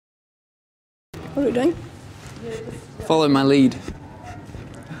What are we doing? Follow my lead.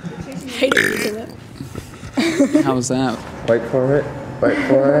 Hate it, isn't it? How was that? Wait for it. Wait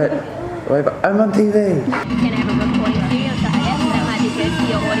for it. Wait for I'm on TV. You can have a recording studio, so that might be good for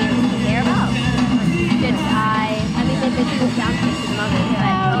your audience to hear about. Just I mean, they're busy with sound checks at the moment,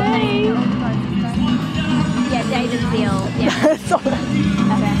 but yeah, David's deal. Yeah. That's all right.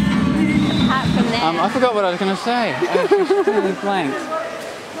 Okay. Apart from that, I forgot what I was going to say. I was completely blanked.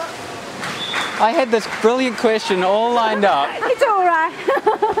 I had this brilliant question all lined up. It's all right.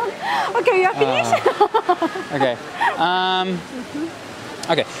 Okay, you're finished. Okay.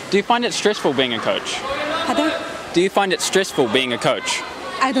 Okay. Do you find it stressful being a coach? Pardon? Do you find it stressful being a coach?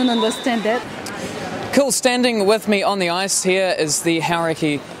 I don't understand that. Cool. Standing with me on the ice here is the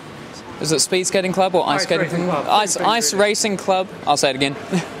Hauraki. Is it Speed Skating Club or Ice Skating Club? Ice Racing Club. I'll say it again.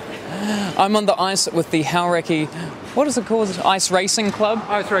 I'm on the ice with the Hauraki. What is it called? Ice Racing Club?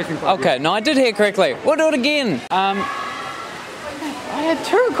 Ice Racing Club. Okay, no, I did hear correctly. We'll do it again. I had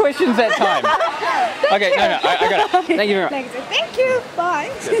 2 questions that time. Okay, no, I got it. Thank you very much. Thank you.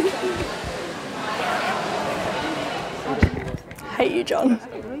 Bye. Hate you, John.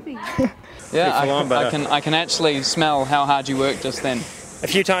 Yeah, I can actually smell how hard you worked just then. A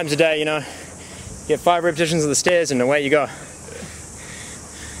few times a day, you know. Get 5 repetitions of the stairs and away you go.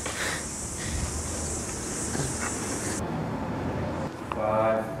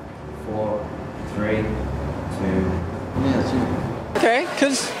 Five, four, three, two. Okay,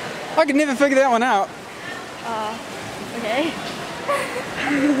 because I could never figure that one out. okay.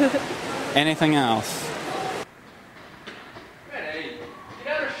 Anything else? Ready?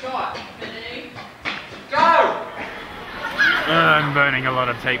 Get out a shot. Ready? Go! I'm burning a lot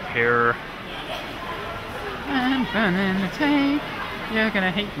of tape here. I'm burning the tape. You're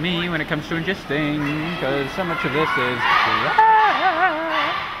gonna hate me when it comes to ingesting, because so much of this is crap.